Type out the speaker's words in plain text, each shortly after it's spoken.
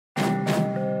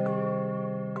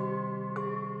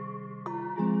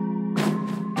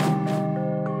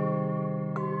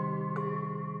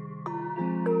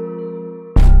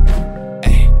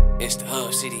It's the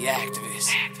Hub City activist.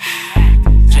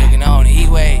 Jugging on the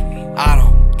E-way. I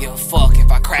don't give a fuck if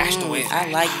I crash the whip.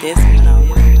 I like this one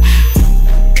though.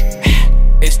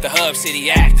 It's the Hub City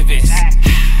activist.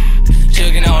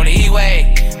 Jugging on the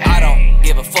E-way. I don't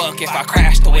give a fuck if I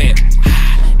crash the whip.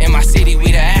 In my city,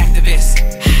 we the activists.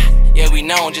 Yeah, we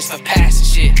known just for passing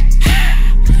shit.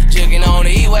 Jugging on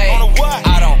the E-way.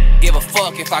 I don't give a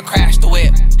fuck if I crash the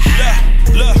whip.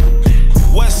 Look.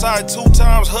 Westside 2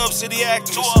 times, Hub City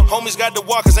activists. Homies got to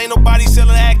walk, cause ain't nobody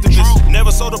selling activists. Never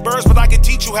sold the birds, but I can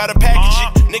teach you how to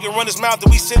package it. Nigga run his mouth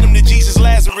and we send him to Jesus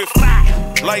Lazarus.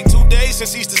 Like 2 days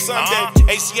since Easter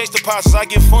Sunday. ACH deposits, I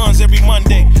get funds every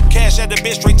Monday. Cash at the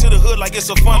bitch straight to the hood like it's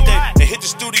a fun day. And hit the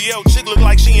studio, chick look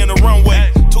like she in the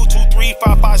runway. 223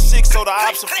 556, so the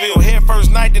ops are filled. Head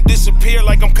first night then disappear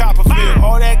like I'm Copperfield.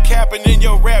 All that capping in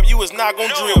your rap, you is not gon'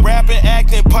 drill. Rapping,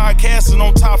 acting, podcasting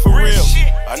on top for real.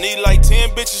 I need like 10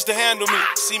 bitches to handle me.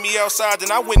 See me outside,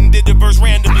 then I went and did the verse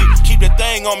randomly. Keep the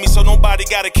thing on me so nobody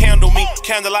gotta candle me.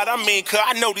 Candlelight, I mean, cause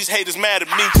I know these haters mad at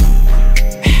me.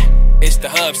 It's the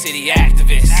Hub City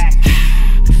activist.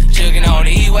 Jugging on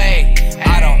the E-way.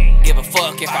 I don't give a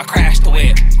fuck if I crash the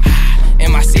whip.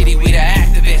 In my city, we the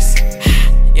activists.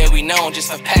 Yeah, we known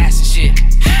just for passing shit.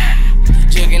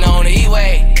 Jugging on the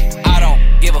E-way. I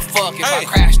don't give a fuck if I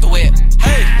crash the whip.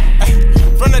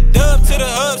 From the dub to the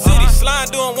Hub City, slime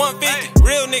doing 150.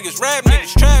 Real niggas, rap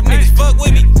niggas, trap niggas, fuck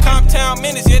with me. Comptown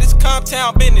Menace, yeah, this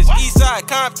Comptown business. Eastside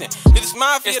Compton, this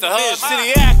Mafia. It's the Hub business.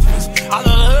 City activists. I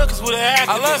love the hood cause we the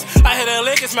activists. I hit the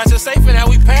lick, it's match safe and now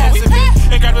we pass it,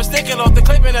 bitch. And grab the stick and off the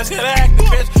clip and that's good acting,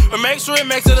 bitch. But make sure it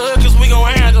makes it to the hood cause we gon'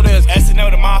 handle this.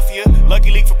 SNL Mafia,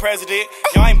 LuckyLeek for president.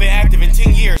 Y'all ain't been active in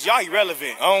 10 years, y'all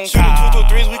irrelevant. Shooting 2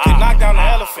 3s, we could knock down the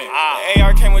elephant. The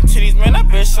AR came with titties, man, that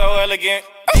bitch so elegant.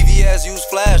 PVS use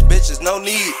flash, bitches, no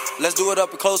need. Let's do it up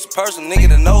and close to person, nigga,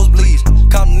 the nosebleeds.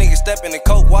 Come niggas stepping in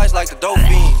coke whites like the dope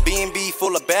fiend. B&B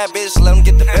full of bad bitches, let them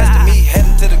get the best of me.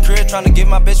 Heading to the crib, trying to give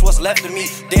my bitch what's left of me.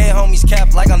 Dead homies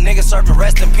capped like a nigga serving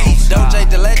rest in peace. Doja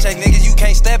de leche, nigga, you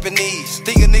can't step in these.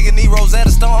 Think a nigga need Rosetta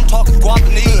Stone, I'm talking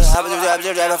Guapanese.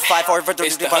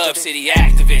 It's the Hub City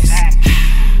activist.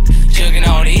 Jugging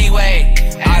on the E-way.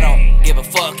 I don't give a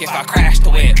fuck if I crash the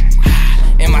whip.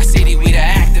 In my city, we the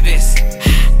activists.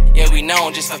 Yeah, we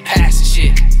known just for passing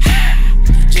shit.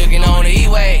 Jugging on the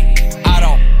E-way. I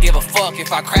don't give a fuck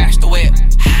if I crash the whip.